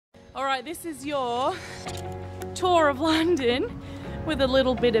All right, this is your tour of London with a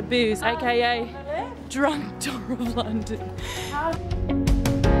little bit of booze, aka drunk tour of London.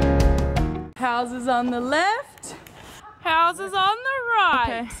 Houses on the left, houses on the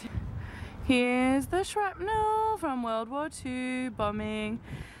right. Okay. Here's the shrapnel from World War II bombing.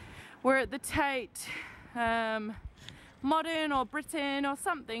 We're at the Tate Modern or Britain or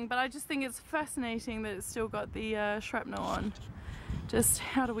something, but I just think it's fascinating that it's still got the shrapnel on. Just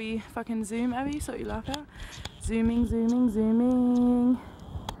how do we fucking zoom, Abby? So you laugh out. Zooming, zooming, zooming.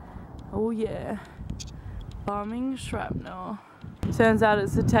 Oh yeah. Bombing shrapnel. Turns out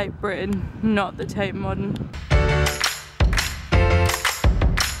it's the Tate Britain, not the Tate Modern.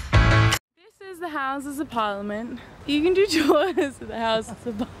 This is the Houses of Parliament. You can do tours of the Houses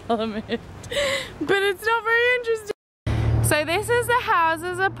of Parliament, but it's not very interesting. So this is the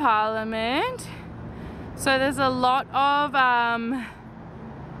Houses of Parliament. So there's a lot of,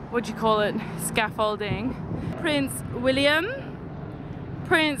 what do you call it, scaffolding. Prince William,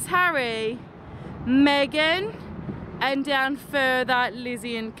 Prince Harry, Meghan, and down further,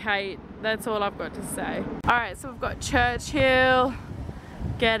 Lizzie and Kate. That's all I've got to say. All right, so we've got Churchill.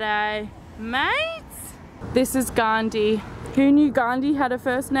 G'day, mates. This is Gandhi. Who knew Gandhi had a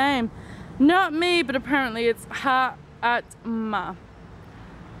first name? Not me, but apparently it's Mahatma.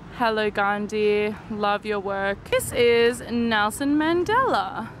 Hello Gandhi, love your work. This is Nelson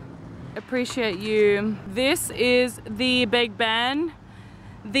Mandela. Appreciate you. This is the Big Ben.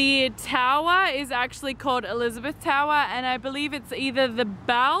 The tower is actually called Elizabeth Tower, and I believe it's either the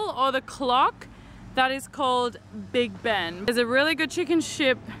bell or the clock that is called Big Ben. There's a really good fish and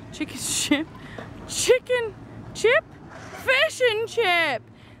chip.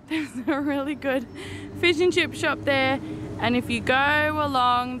 There's a really good fish and chip shop there. And if you go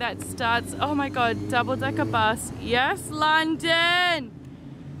along, that starts, oh my God, double-decker bus. Yes, London.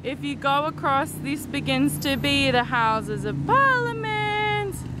 If you go across, this begins to be the Houses of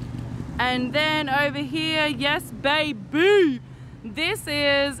Parliament. And then over here, yes, baby. This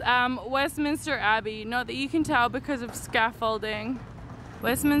is Westminster Abbey. Not that you can tell because of scaffolding.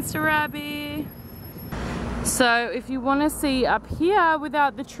 Westminster Abbey. So if you want to see up here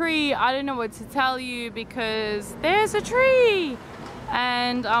without the tree, I don't know what to tell you because there's a tree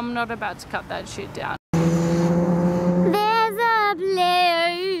and I'm not about to cut that shit down. There's a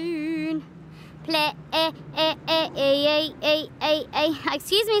balloon.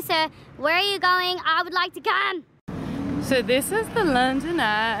 Excuse me, sir. Where are you going? I would like to come. So this is the London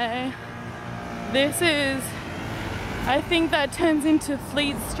Eye. This is, I think that turns into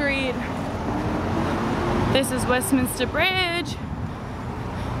Fleet Street. This is Westminster Bridge.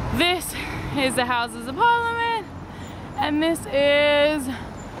 This is the Houses of Parliament. And this is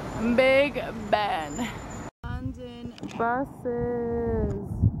Big Ben. London buses.